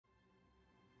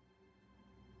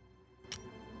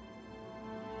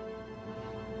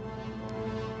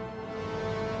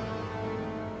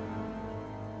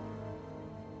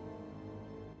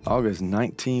August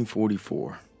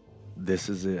 1944. This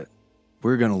is it.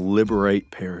 We're gonna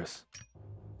liberate Paris.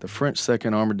 The French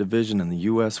 2nd Armored Division and the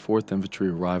U.S. 4th Infantry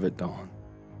arrive at dawn.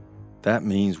 That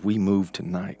means we move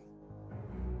tonight.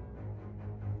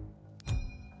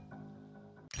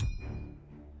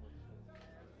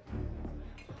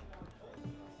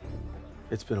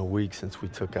 It's been a week since we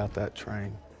took out that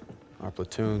train. Our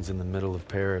platoon's in the middle of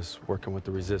Paris, working with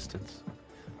the resistance.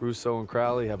 Rousseau and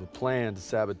Crowley have a plan to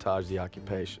sabotage the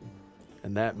occupation,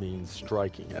 and that means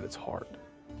striking at its heart.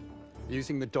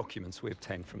 Using the documents we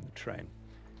obtained from the train,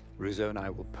 Rousseau and I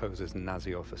will pose as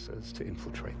Nazi officers to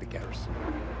infiltrate the garrison.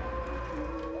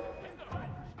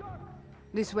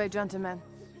 This way, gentlemen.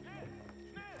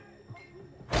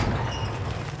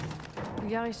 The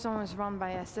garrison is run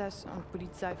by SS and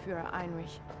Polizeiführer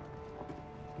Heinrich.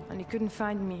 And he couldn't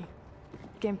find me.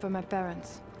 He came for my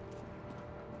parents.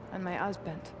 And my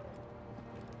husband.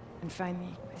 And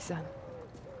finally, my son.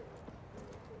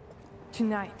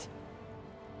 Tonight,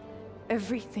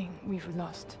 everything we've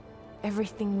lost,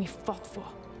 everything we fought for,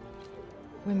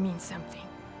 will mean something.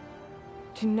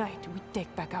 Tonight, we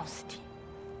take back our city.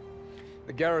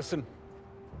 The garrison.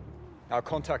 Our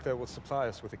contact there will supply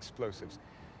us with explosives.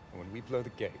 And when we blow the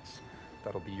gates,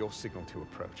 that'll be your signal to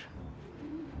approach.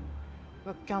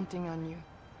 We're counting on you.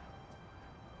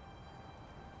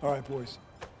 All right, boys.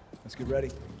 Let's get ready.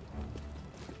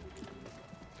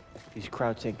 These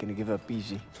Krauts ain't gonna give up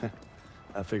easy.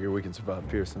 I figure we can survive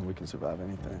Pearson, we can survive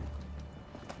anything.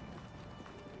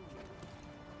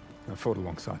 I fought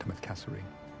alongside him at Kasserine.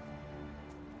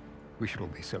 We should all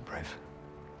be so brave.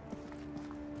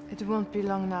 It won't be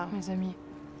long now, mes amis.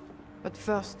 But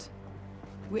first,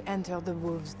 we enter the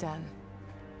wolves' den.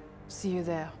 See you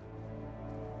there.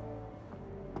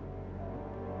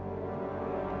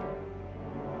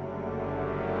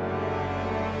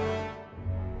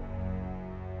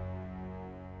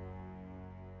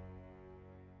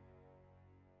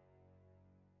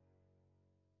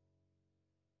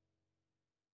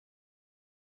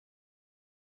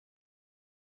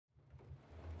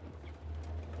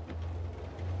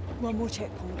 One more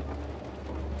checkpoint.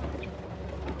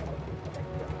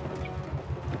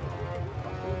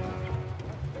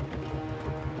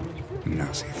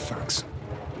 Nazi thugs.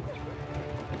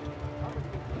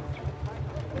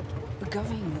 We're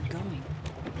going.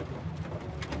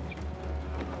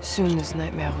 Soon this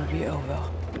nightmare will be over.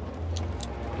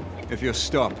 If you're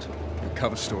stopped, your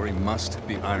cover story must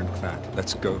be ironclad.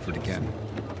 Let's go over it again.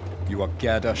 You are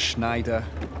Gerda Schneider,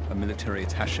 a military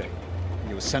attaché.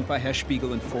 You were sent by Herr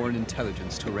Spiegel and Foreign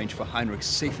Intelligence to arrange for Heinrich's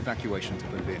safe evacuation to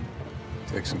Berlin.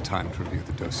 Take some time to review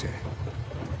the dossier.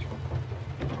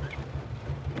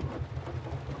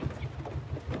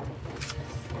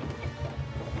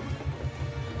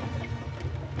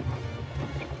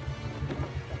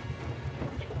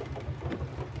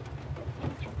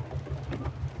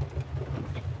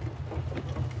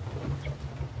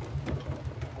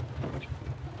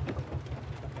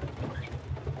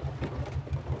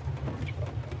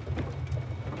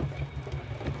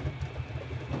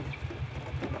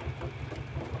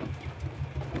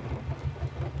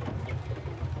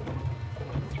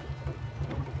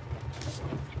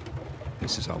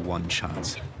 This is our one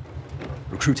chance.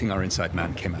 Recruiting our inside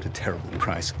man came at a terrible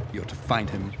price. You're to find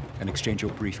him and exchange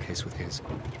your briefcase with his.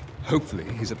 Hopefully,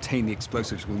 he's obtained the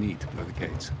explosives we'll need to blow the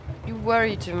gates. You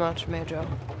worry too much, Major.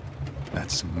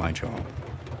 That's my job.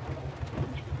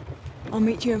 I'll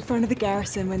meet you in front of the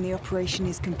garrison when the operation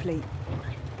is complete.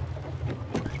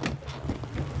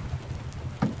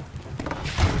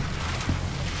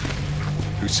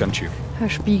 Who sent you? Herr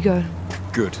Spiegel.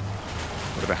 Good.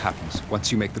 Whatever happens,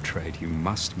 once you make the trade, you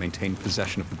must maintain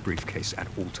possession of the briefcase at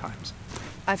all times.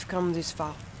 I've come this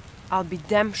far. I'll be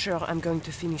damn sure I'm going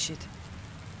to finish it.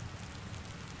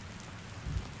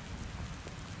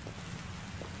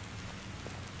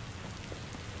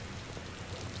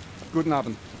 Guten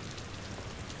Abend.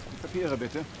 Papiere,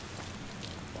 bitte.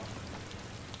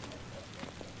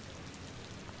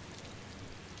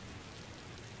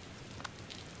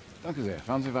 Danke sehr.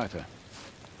 Fahren Sie weiter.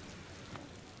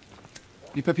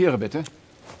 Die Papiere, bitte.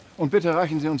 Und bitte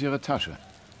reichen Sie uns Ihre Tasche.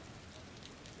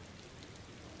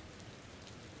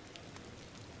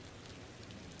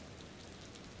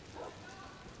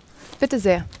 Bitte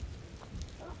sehr.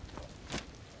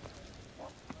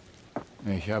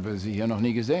 Ich habe Sie hier noch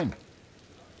nie gesehen.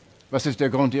 Was ist der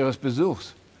Grund Ihres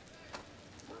Besuchs?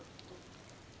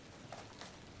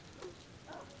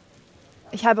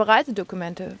 Ich habe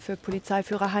Reisedokumente für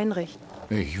Polizeiführer Heinrich.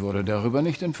 Ich wurde darüber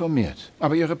nicht informiert.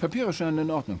 Aber Ihre Papiere scheinen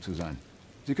in Ordnung zu sein.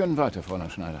 Sie können weiter, Fräulein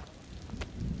Schneider.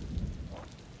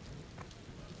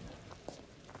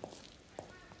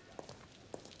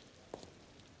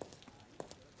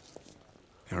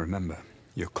 remember.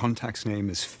 Your contact's name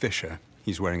is Fisher.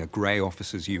 He's wearing a grey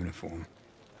officer's uniform.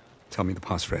 Tell me the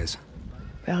passphrase.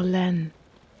 Berlin.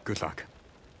 Good luck.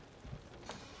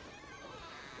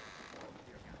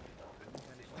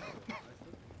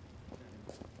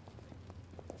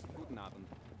 Guten Abend.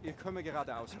 Ich komme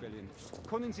gerade aus Berlin.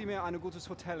 Können Sie mir ein gutes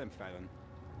Hotel empfehlen?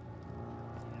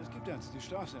 Es gibt eins, die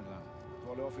Straße entlang.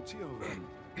 Tolle Offiziere werden.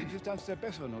 Es ist eines der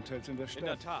besseren Hotels in der Stadt. In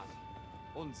der Tat.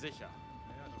 Und sicher.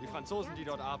 Die Franzosen, die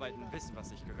dort arbeiten, wissen, was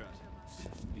sich gehört.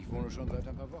 Ich wohne schon seit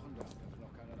ein paar Wochen da. Da ist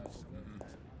noch keinerlei Problem.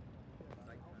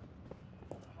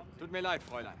 Tut mir leid,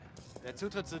 Fräulein. Der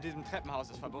Zutritt zu diesem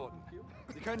Treppenhaus ist verboten.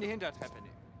 Sie können die Hintertreppe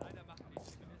nehmen.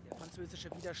 Der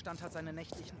französische Widerstand hat seine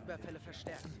nächtlichen Überfälle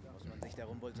verstärkt. Muss man sich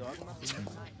darum wohl Sorgen machen?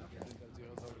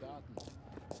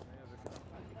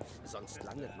 Sonst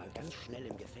landet man ganz schnell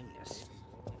im Gefängnis.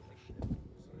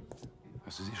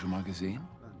 Hast du sie schon mal gesehen?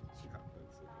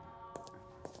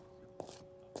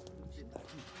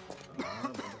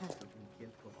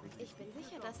 Ich bin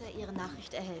sicher, dass er Ihre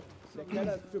Nachricht erhält. Der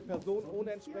Keller ist für Personen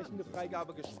ohne entsprechende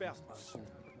Freigabe gesperrt. Ich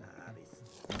habe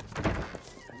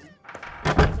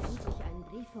endlich einen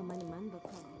Brief von meinem Mann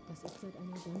bekommen. Das ist seit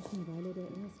einer ganzen Weile der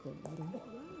erste, oder?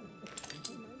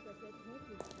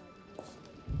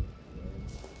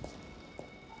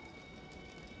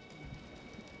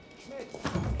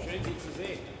 Schön, Sie zu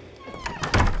sehen.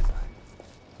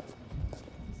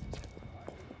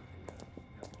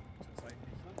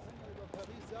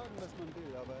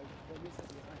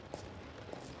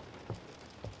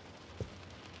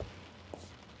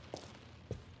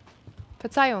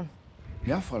 Verzeihung.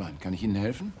 Ja, Fräulein, kann ich Ihnen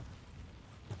helfen?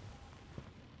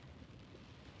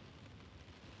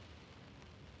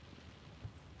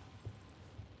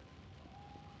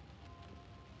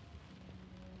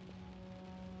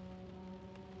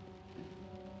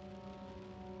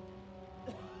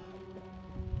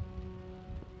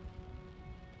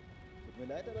 Tut mir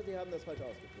leid, aber Sie haben das falsch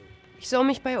ausgefüllt. Ich soll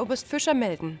mich bei Oberst Fischer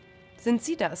melden. Sind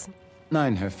Sie das?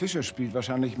 Nein, Herr Fischer spielt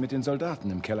wahrscheinlich mit den Soldaten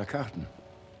im Keller Karten.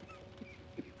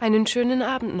 Einen schönen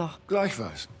Abend noch.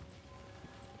 Gleichfalls.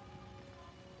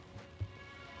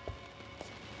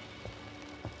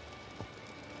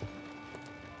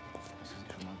 Hast du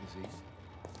sie schon mal gesehen?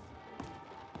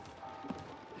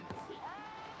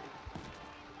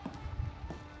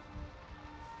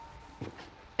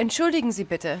 Entschuldigen Sie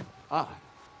bitte. Ah,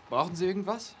 brauchen Sie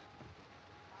irgendwas?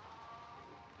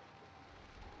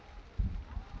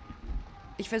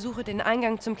 Ich versuche, den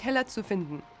Eingang zum Keller zu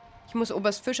finden. Ich muss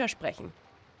Oberst Fischer sprechen.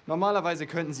 Normalerweise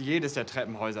könnten Sie jedes der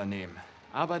Treppenhäuser nehmen.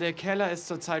 Aber der Keller ist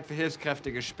zurzeit für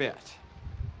Hilfskräfte gesperrt.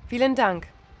 Vielen Dank.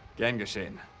 Gern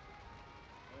geschehen.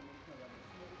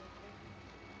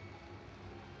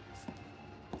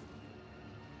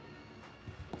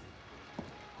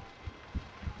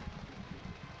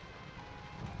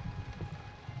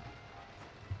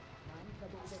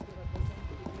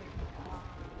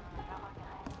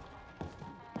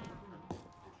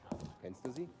 Kennst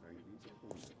du sie?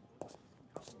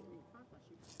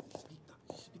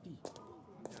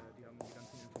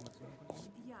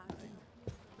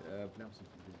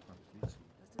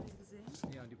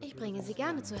 Ich bringe Sie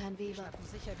gerne zu Herrn Weber.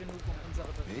 Sicher genug, um unsere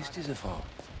Wer ist diese Frau?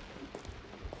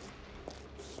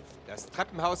 Das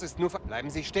Treppenhaus ist nur... Bleiben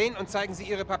Sie stehen und zeigen Sie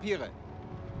Ihre Papiere.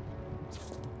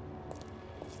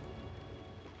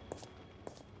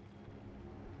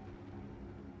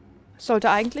 Sollte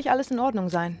eigentlich alles in Ordnung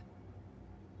sein.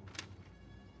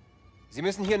 Sie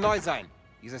müssen hier neu sein.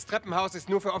 Dieses Treppenhaus ist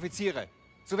nur für Offiziere.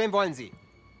 Zu wem wollen Sie?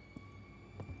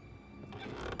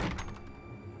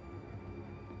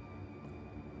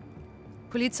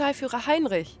 Polizeiführer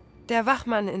Heinrich. Der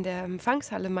Wachmann in der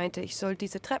Empfangshalle meinte, ich soll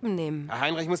diese Treppen nehmen. Herr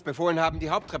Heinrich muss befohlen haben, die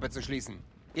Haupttreppe zu schließen.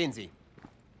 Gehen Sie.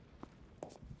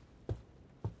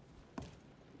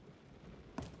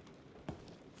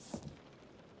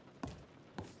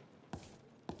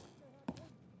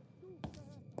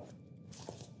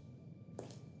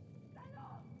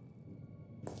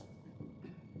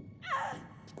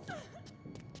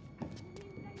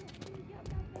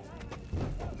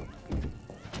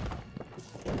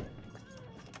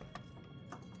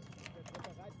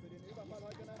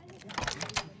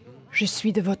 Je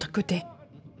suis de votre côté.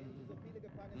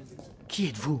 Qui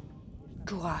êtes-vous?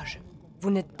 Courage. Vous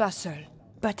n'êtes pas seul.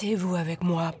 Battez-vous avec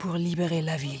moi pour libérer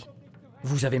la ville.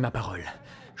 Vous avez ma parole,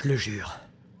 je le jure.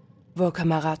 Vos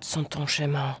camarades sont en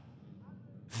chemin.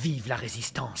 Vive la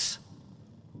résistance!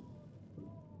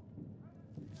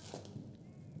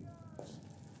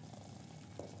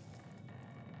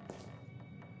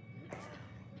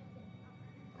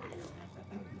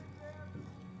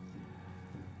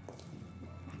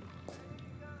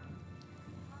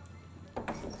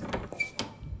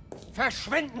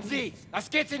 Verschwinden Sie! Das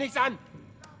geht Sie nichts an!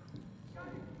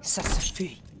 Ça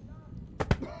suffit.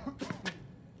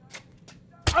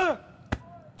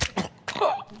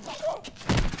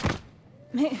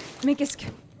 Mais qu'est-ce que...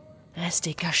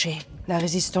 Restez cachés. La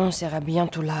résistance sera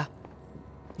bientôt là.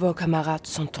 Vos camarades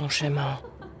sont en chemin.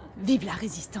 Vive la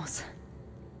résistance.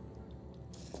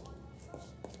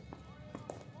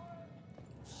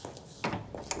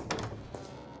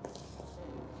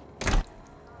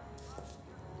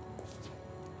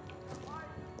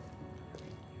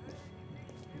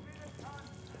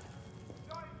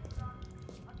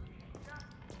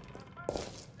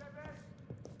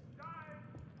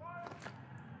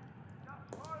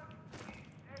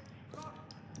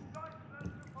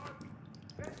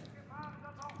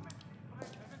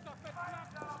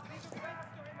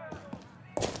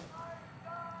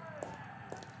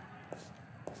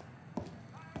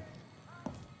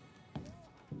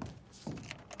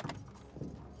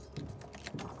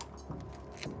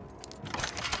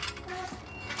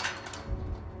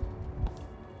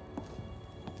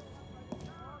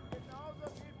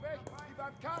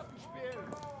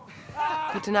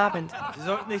 Guten Abend. Sie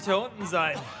sollten nicht hier unten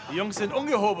sein. Die Jungs sind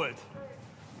ungehobelt.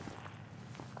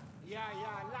 Ja,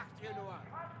 lacht ihr nur.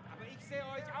 Aber ich sehe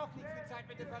euch auch nicht viel Zeit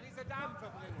mit den Pariser Damen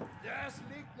verbringen. Das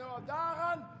liegt nur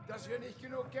daran, dass wir nicht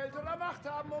genug Geld oder Macht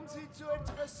haben, um sie zu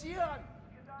interessieren.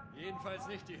 Jedenfalls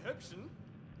nicht die Hübschen.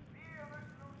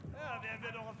 Ja, wären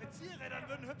wir doch Offiziere, dann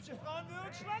würden hübsche Frauen wie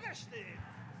uns Schlange stehen.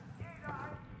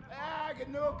 Ja,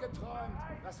 genug geträumt.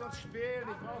 Lass uns spielen.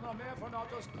 Ich brauche noch mehr von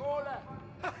Ottos Kohle.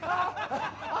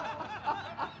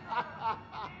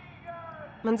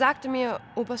 Man sagte mir,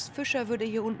 Oberst Fischer würde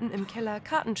hier unten im Keller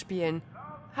Karten spielen.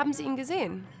 Haben Sie ihn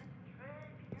gesehen?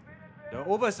 Der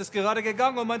Oberst ist gerade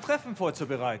gegangen, um ein Treffen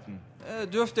vorzubereiten. Er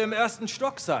dürfte im 1.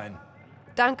 Stock sein.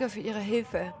 Danke für Ihre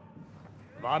Hilfe.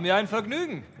 War mir ein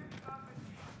Vergnügen.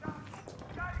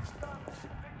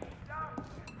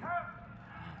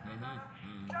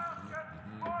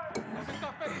 Das ist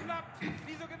doch bekloppt!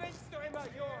 Wieso gewinnst du immer,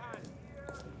 Johann?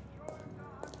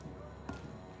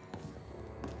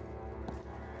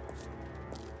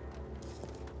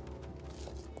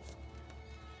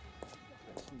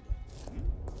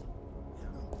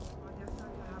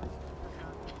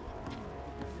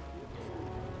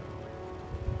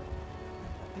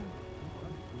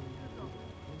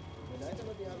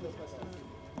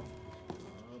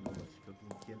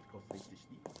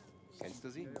 Kennst du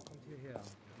sie? Ja, kommt hierher.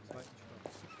 Im 2. Stock.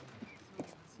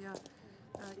 Ja,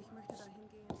 ich möchte da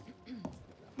hingehen.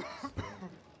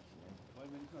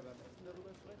 Wollen wir nicht mal beim Essen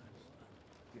darüber sprechen?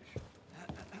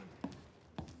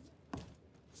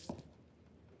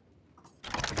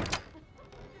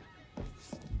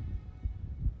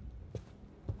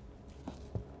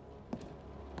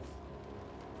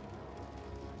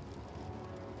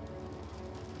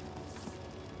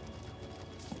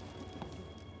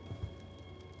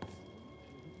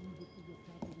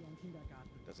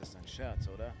 Das ist ein Scherz,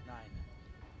 oder? Nein.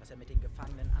 Was er mit den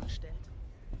Gefangenen anstellt?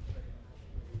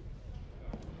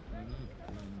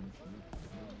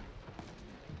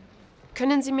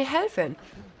 Können Sie mir helfen?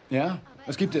 Ja?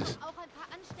 Was gibt es? Auch ein paar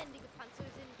anständige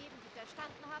Französinnen geben, die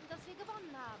verstanden haben, dass wir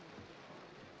gewonnen haben.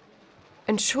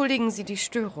 Entschuldigen Sie die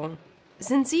Störung.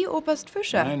 Sind Sie Oberst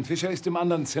Fischer? Nein, Fischer ist im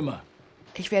anderen Zimmer.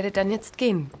 Ich werde dann jetzt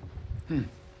gehen.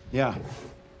 Ja.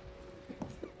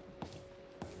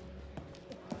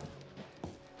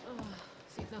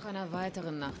 Sieht nach einer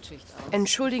weiteren Nachtschicht aus.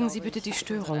 Entschuldigen Sie bitte die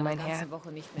Störung, mein Herr.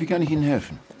 Wie kann ich Ihnen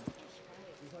helfen?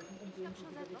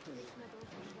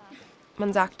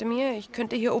 Man sagte mir, ich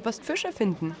könnte hier Oberst Fischer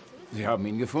finden. Sie haben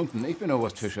ihn gefunden. Ich bin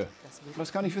Oberst Fischer.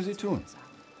 Was kann ich für Sie tun?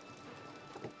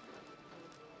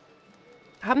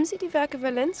 Haben Sie die Werke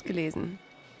Valenz gelesen?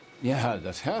 Ja,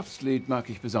 das Herbstlied mag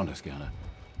ich besonders gerne.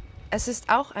 Es ist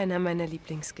auch einer meiner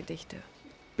Lieblingsgedichte.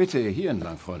 Bitte, hier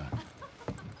entlang, Fräulein.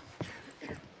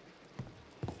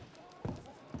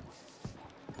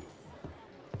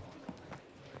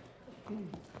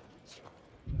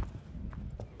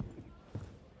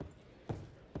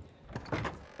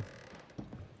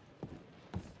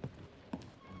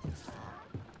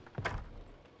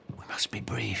 We must be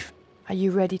brief. Are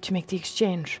you ready to make the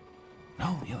exchange?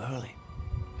 No, you're early.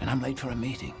 And I'm late for a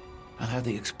meeting. I'll have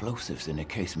the explosives in a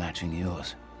case matching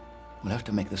yours. We'll have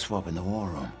to make the swap in the war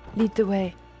room. Lead the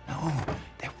way. No,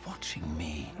 they're watching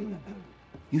me.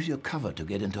 Use your cover to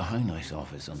get into Heinrich's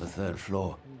office on the 3rd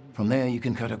floor. From there, you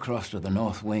can cut across to the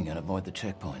north wing and avoid the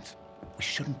checkpoints. We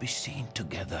shouldn't be seen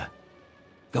together.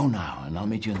 Go now, and I'll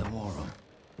meet you in the war room.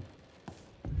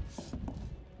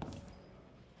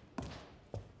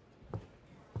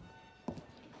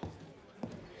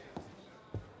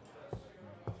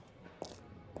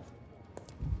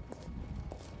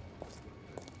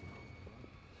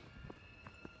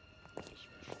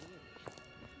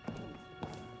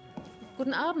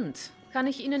 Guten Abend. Kann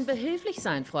ich Ihnen behilflich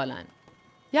sein, Fräulein?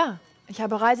 Ja, ich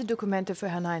habe Reisedokumente für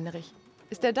Herrn Heinrich.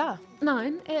 Ist er da?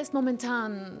 Nein, er ist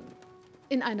momentan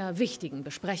in einer wichtigen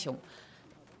Besprechung.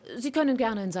 Sie können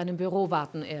gerne in seinem Büro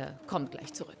warten, er kommt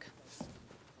gleich zurück.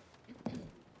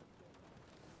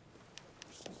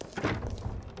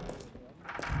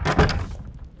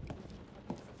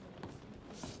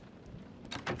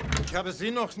 Ich habe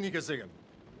Sie noch nie gesehen.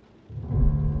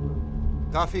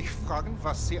 Darf ich fragen,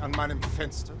 was Sie an meinem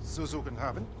Fenster zu suchen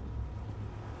haben?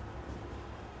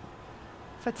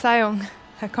 Verzeihung,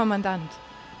 Herr Kommandant.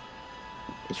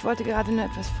 Ich wollte gerade nur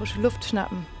etwas frische Luft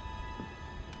schnappen.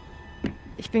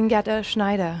 Ich bin Gerda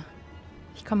Schneider.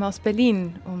 Ich komme aus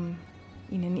Berlin, um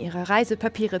Ihnen Ihre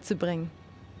Reisepapiere zu bringen.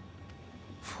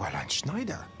 Fräulein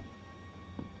Schneider?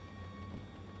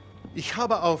 Ich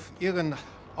habe auf Ihren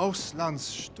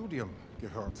Auslandsstudium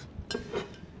gehört.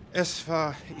 Es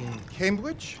war in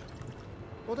Cambridge,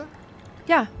 oder?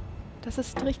 Ja, das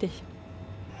ist richtig.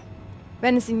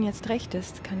 Wenn es Ihnen jetzt recht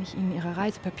ist, kann ich Ihnen Ihre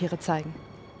Reisepapiere zeigen.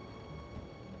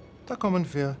 Da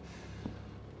kommen wir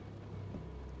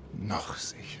noch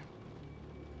sicher.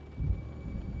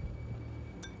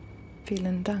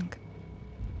 Vielen Dank.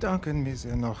 Danken mir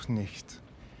sehr noch nicht.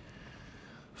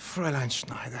 Fräulein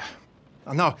Schneider.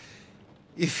 Now,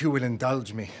 if you will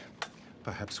indulge me,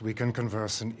 perhaps we can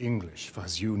converse in English, for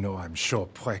as you know, I'm sure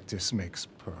practice makes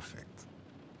perfect.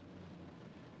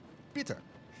 Bitte,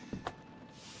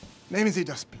 nehmen Sie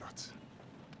das Blatt.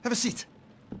 Have a seat.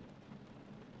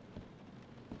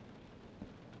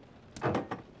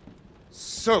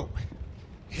 So,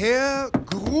 Herr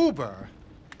Gruber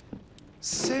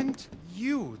sent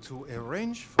you to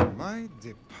arrange for my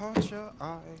departure.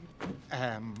 I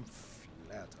am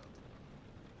flattered.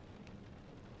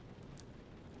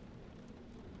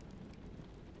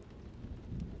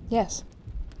 Yes.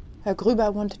 Herr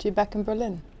Gruber wanted you back in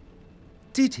Berlin.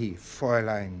 Did he,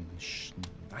 Fräulein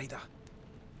Schneider?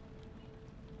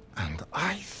 And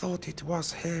I thought it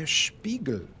was Herr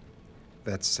Spiegel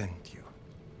that sent you.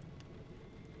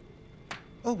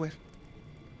 Oh well.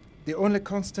 The only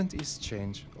constant is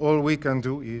change. All we can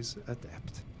do is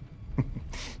adapt.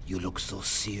 You look so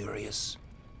serious.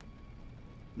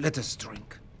 Let us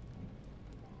drink.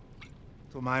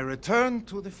 To my return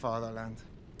to the fatherland.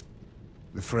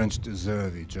 The French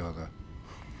deserve each other.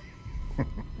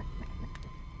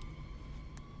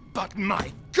 But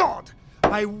my God,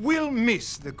 I will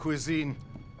miss the cuisine.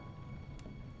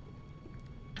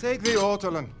 Take the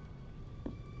ortolan.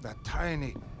 That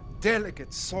tiny,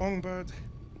 delicate songbird.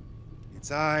 Its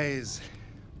eyes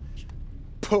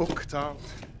poked out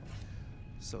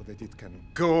so that it can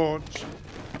gorge.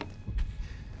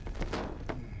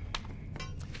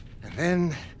 And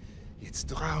then it's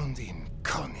drowned in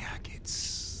cognac.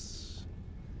 It's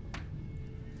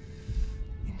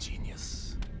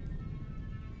ingenious.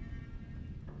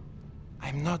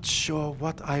 I'm not sure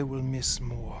what I will miss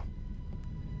more.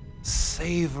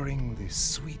 Savoring the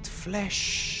sweet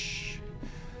flesh,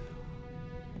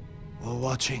 or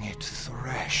watching it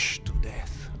thrash to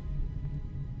death.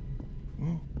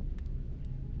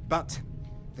 But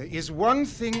there is one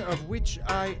thing of which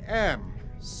I am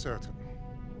certain.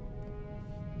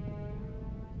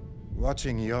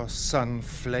 Watching your son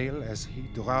flail as he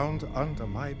drowned under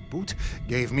my boot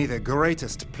gave me the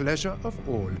greatest pleasure of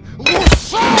all.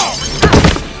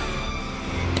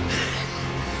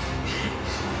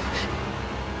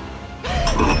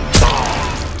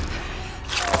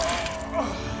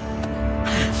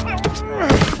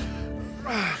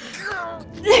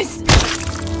 This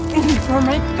is for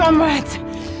my comrades.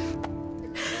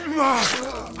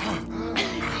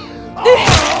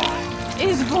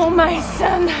 This is for my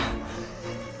son.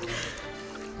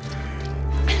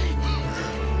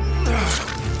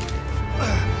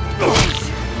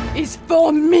 This is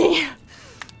for me.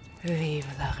 Vive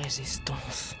la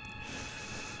résistance.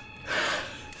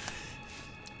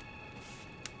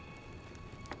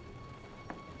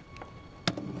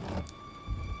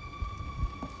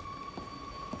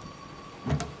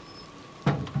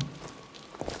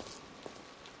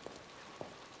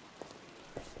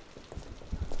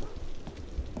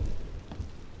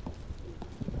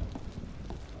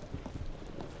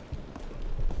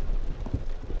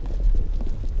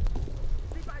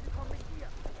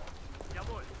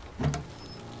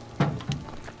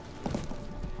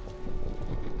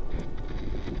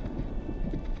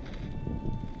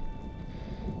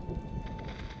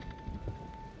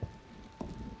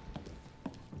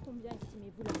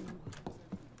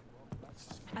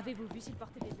 Avez-vous vu s'il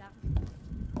portait des armes?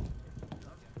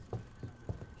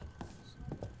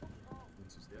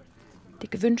 Die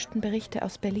gewünschten Berichte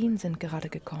aus Berlin sind gerade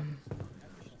gekommen.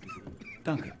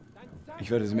 Danke. Ich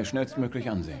werde sie mir schnellstmöglich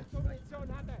ansehen.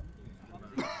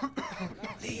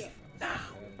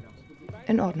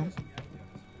 In Ordnung.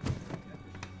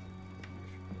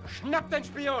 Schnappt den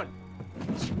Spion!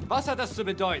 Was hat das zu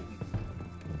bedeuten?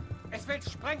 Es fällt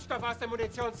Sprengstoff aus dem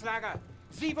Munitionslager.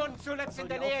 Sie wurden zuletzt in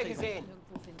der Nähe gesehen.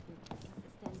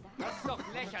 Das ist doch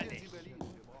lächerlich.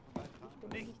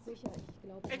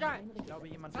 Egal. Ich glaube,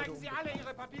 jemand Zeigen wurde Sie alle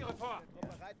Ihre Papiere vor.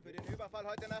 Bereit für den Überfall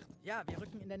heute Nacht? Ja, wir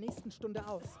rücken in der nächsten Stunde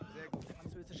aus. Sehr gut. Der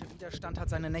französische Widerstand hat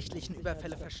seine nächtlichen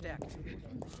Überfälle verstärkt.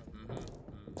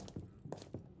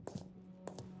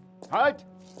 Halt!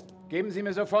 Geben Sie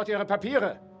mir sofort Ihre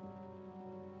Papiere!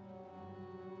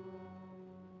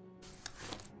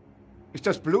 Ist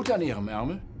das Blut an Ihrem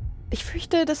Ärmel? Ich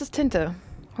fürchte, das ist Tinte.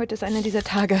 Heute ist einer dieser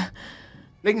Tage.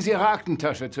 Legen Sie Ihre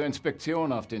Aktentasche zur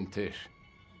Inspektion auf den Tisch.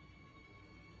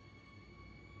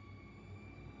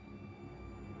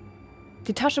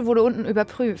 Die Tasche wurde unten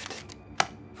überprüft.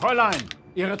 Fräulein,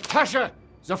 Ihre Tasche!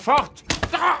 Sofort!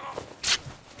 Da!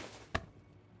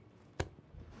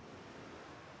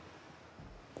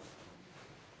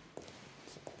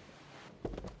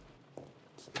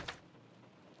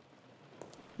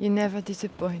 You never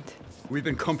disappoint. We've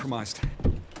been compromised.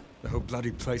 The whole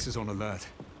bloody place is on alert.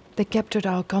 They captured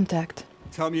our contact.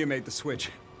 Tell me you made the switch.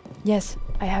 Yes,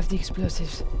 I have the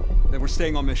explosives. Then we're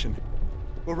staying on mission.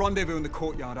 We'll rendezvous in the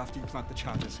courtyard after you plant the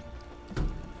charges.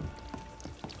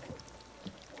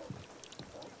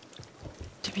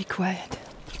 To be quiet.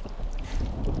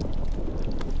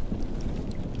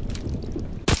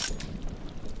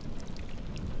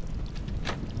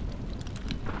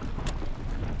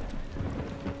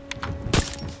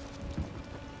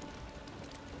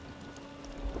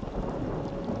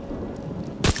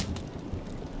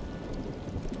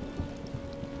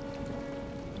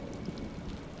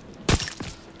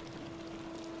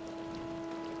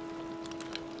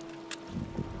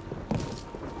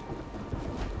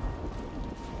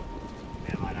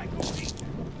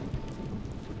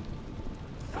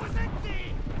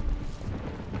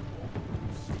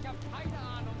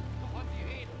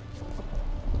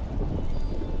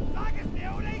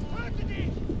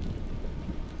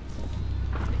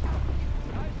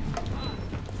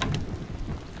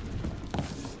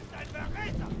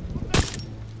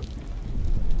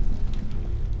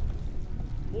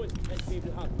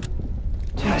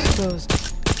 Just closed.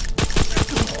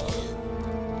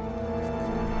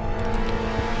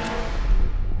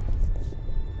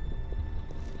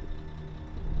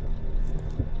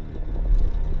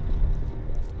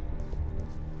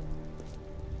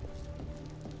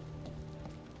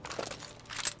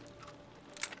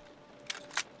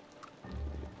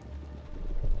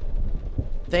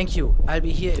 Thank you. I'll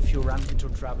be here if you run into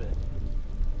trouble.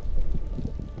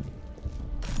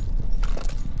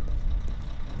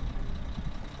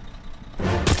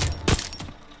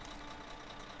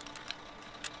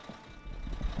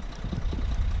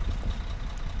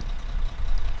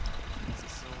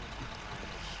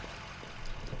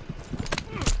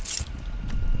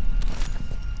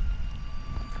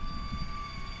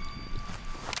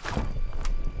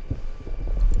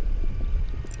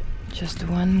 Just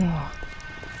one more.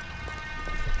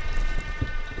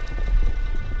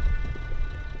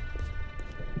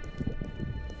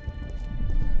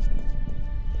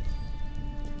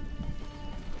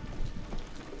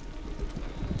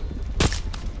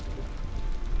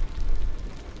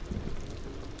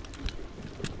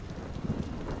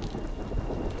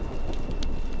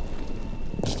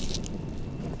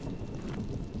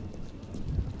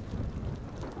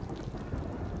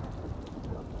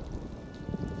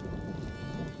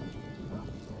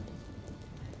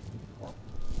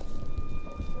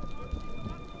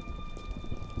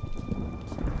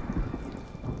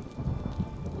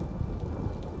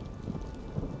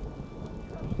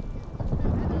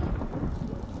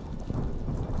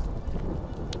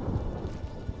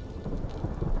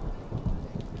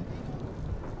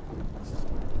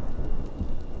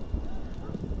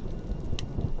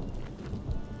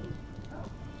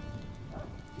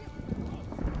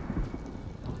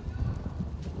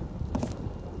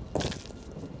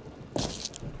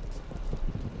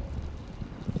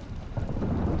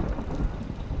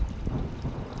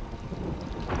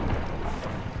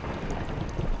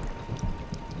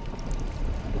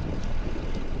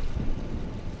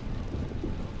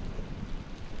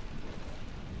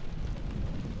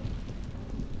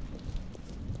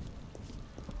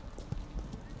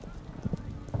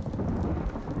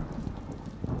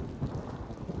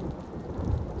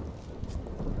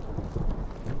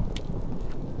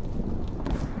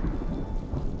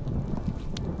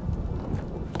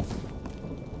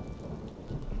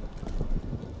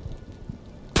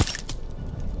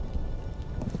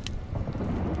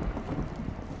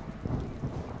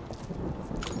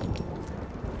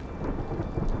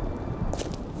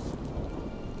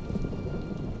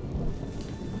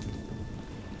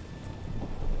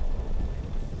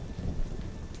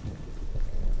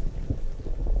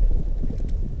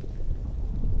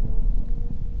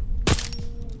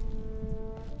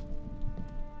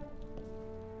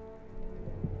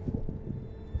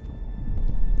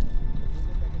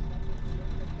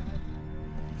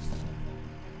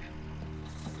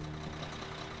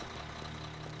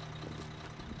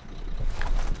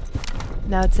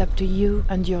 Now it's up to you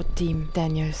and your team,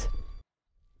 Daniels.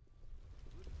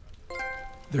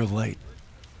 They're late.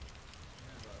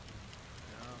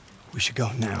 We should go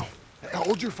now. Hey,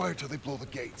 hold your fire till they blow the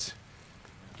gates.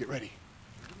 Get ready.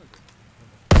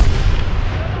 All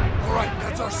right,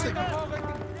 that's our signal. Let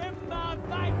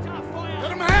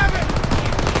them have it!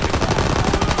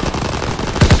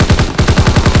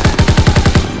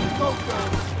 Go,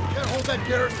 guys. Can't hold that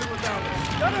garrison without us.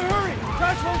 Gotta hurry!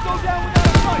 Crash won't go down without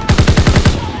a fight!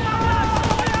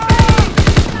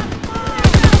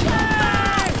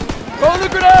 Throw the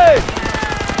grenade!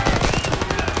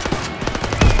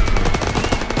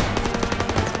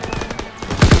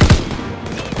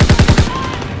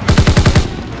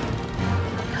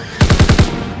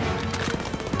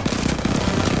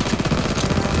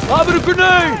 Lob it a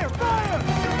grenade!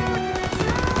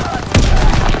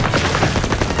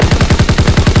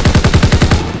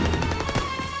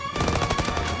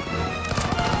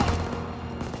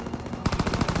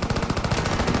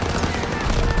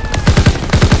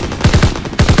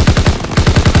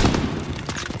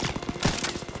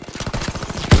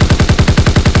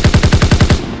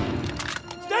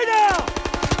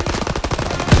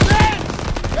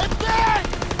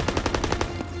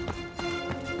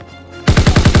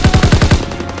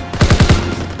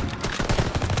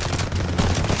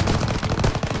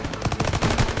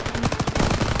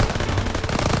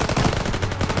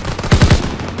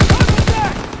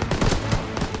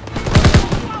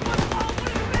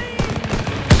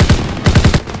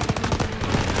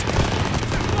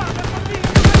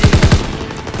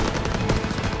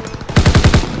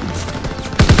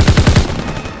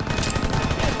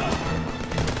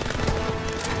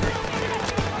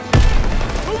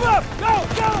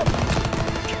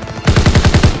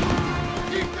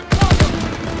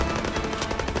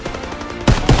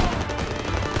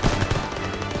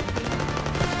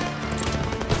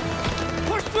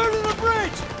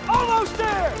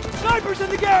 Snipers in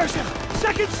the garrison!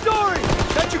 Second story!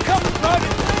 Got you covered, Private!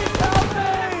 Please help me!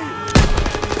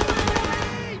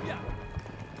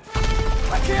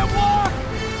 I can't walk!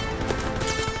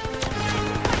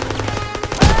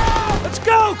 Help! Let's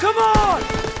go! Come on!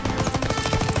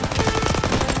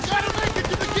 Gotta make it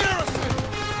to the garrison!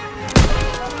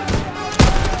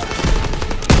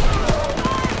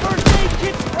 First aid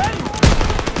kit's ready!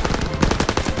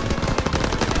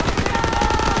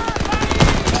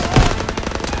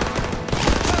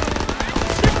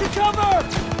 Cover!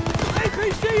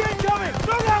 APC incoming!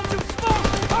 Throw down some smoke!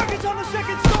 Target's on the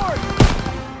second story!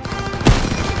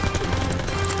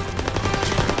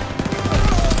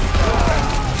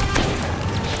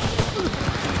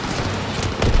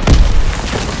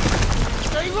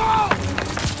 Stay low!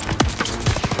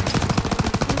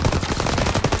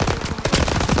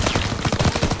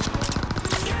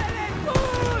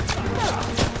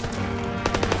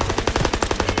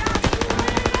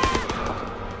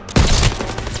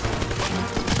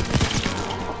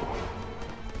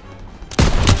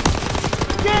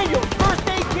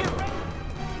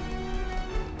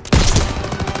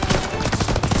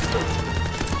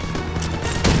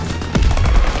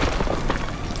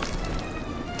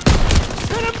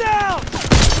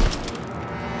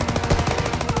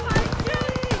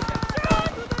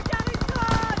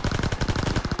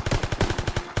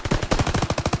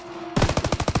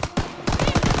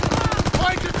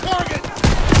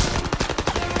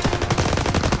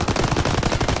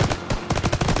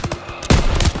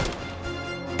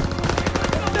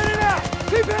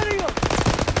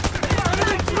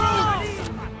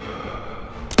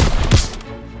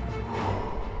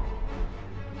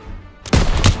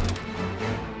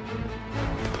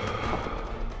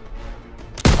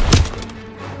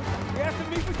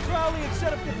 And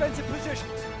set up defensive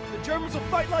positions. The Germans will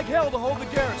fight like hell to hold the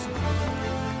garrison.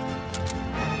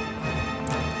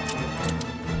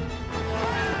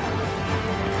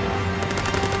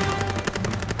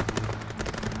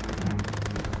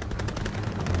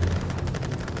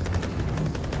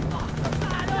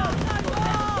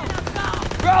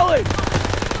 Rally!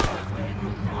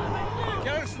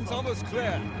 Garrison's almost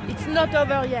clear. It's not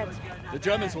over yet. The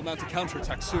Germans will mount a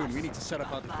counterattack soon. We need to set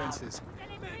up our defenses.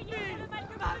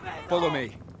 Follow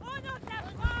me.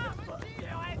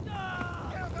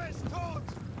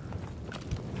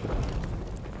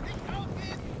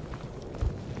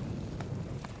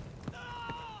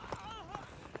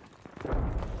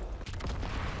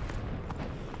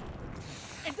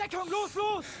 Entdeckung,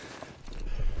 los!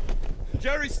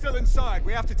 Jerry's still inside.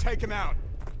 We have to take him out.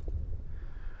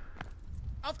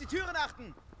 Auf die Türen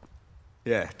achten!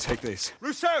 Yeah, take this.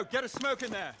 Rousseau, get a smoke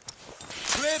in there.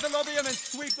 Clear the lobby and then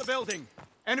sweep the building.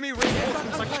 Enemy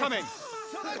reinforcements are coming.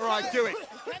 All right, do it.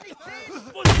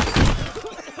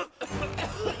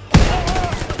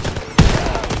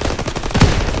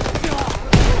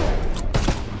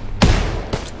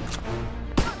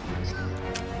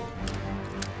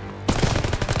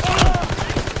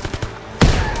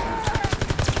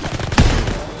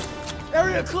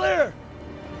 Area clear!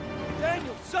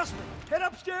 Daniel, Sussman, head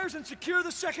upstairs and secure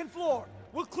the second floor.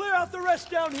 We'll clear out the rest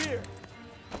down here.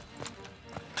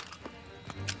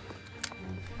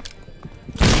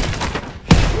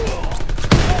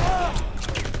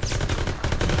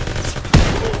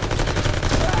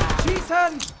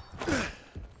 Schießen!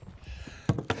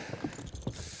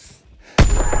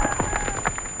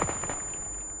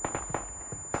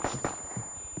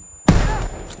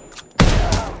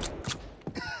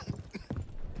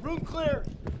 Room clear.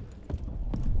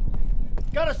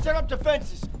 Gotta set up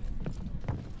defenses.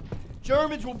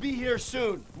 Germans will be here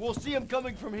soon. We'll see them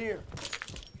coming from here.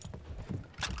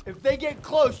 If they get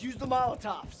close, use the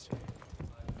Molotovs.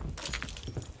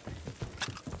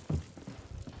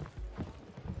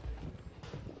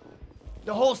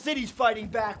 The whole city's fighting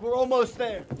back. We're almost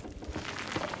there.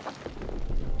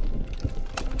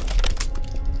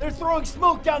 They're throwing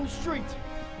smoke down the street.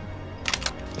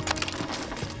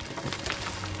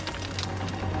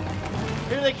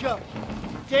 Here they come.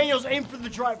 Daniels, aim for the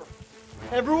driver.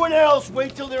 Everyone else,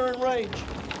 wait till they're in range.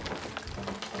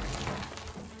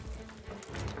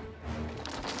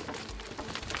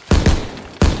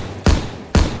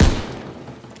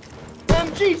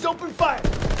 MGs, open fire!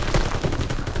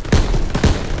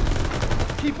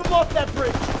 Keep them off that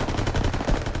bridge.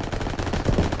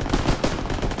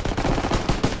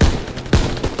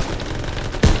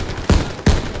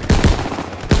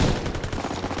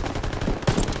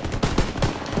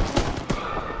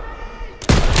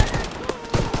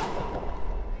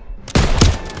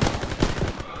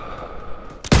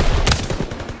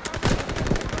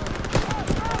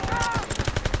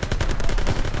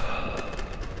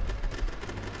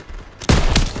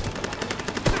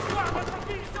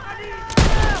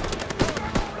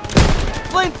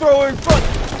 Flamethrower in front!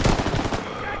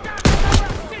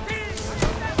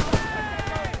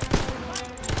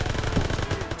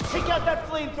 Take out that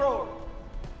flamethrower!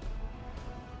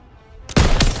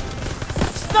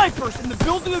 Snipers in the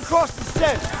building across the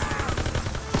center!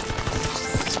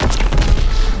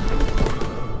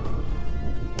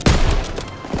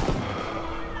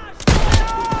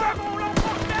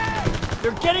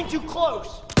 They're getting too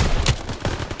close!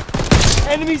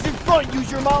 Enemies in front,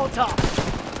 use your Molotov!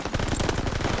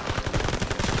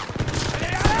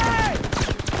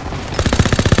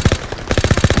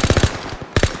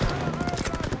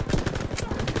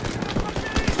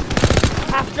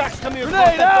 Half-tracks coming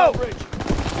across that bridge.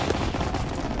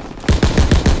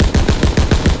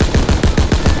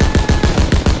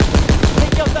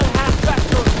 Take out that half-track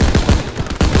door.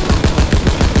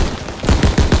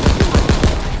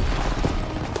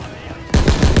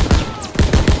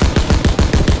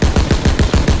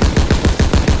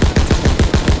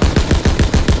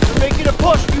 They're making a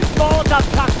push. Use Molotov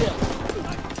cocktails.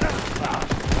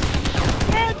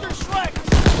 Hands are shreked.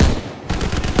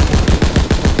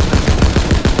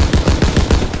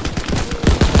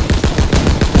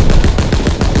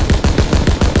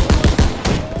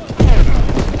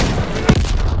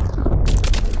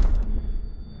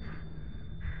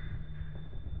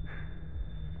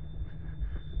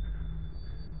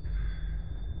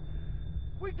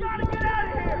 We gotta get out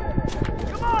of here!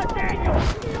 Come on, Daniel!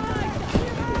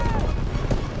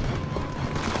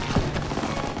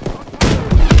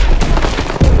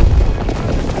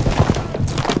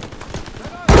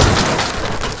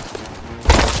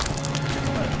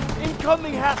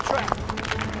 Incoming half-track!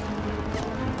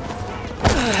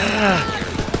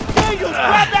 Daniel,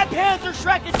 grab that Panzer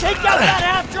Shrek and take out that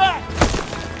half-track!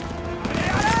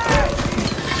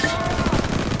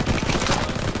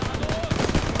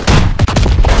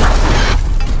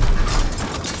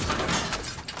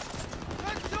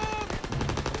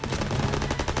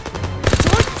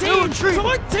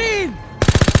 Zurückziehen!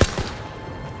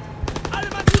 Alle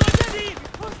Mann zurückziehen!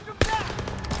 Push them back!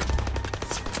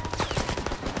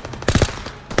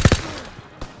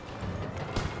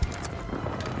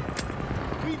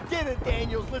 We did it,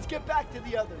 Daniels. Let's get back to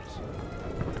the others.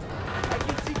 I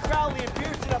can see Crowley and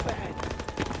Pearson up ahead.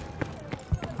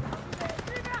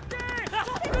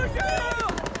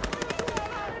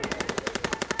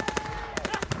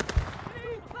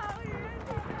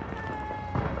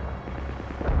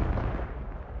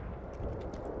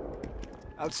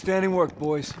 Outstanding work,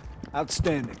 boys.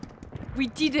 Outstanding. We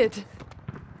did it.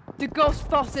 The ghost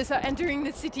forces are entering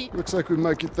the city. Looks like we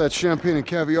might get that champagne and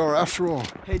caviar after all.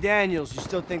 Hey, Daniels, you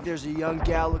still think there's a young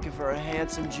gal looking for a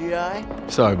handsome GI?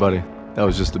 Sorry, buddy. That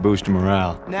was just to boost your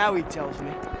morale. Now he tells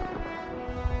me.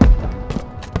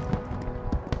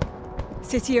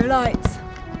 City of Lights.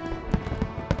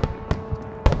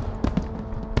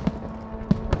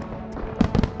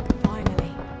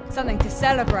 Finally. Something to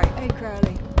celebrate, eh,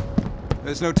 Crowley?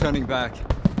 There's no turning back.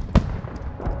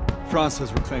 France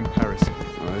has reclaimed Paris.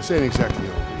 This ain't exactly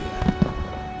over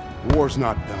yet. The war's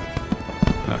not done.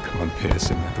 Now come on,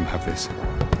 Pearson, let them have this.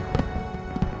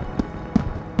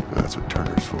 That's what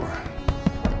Turner's for.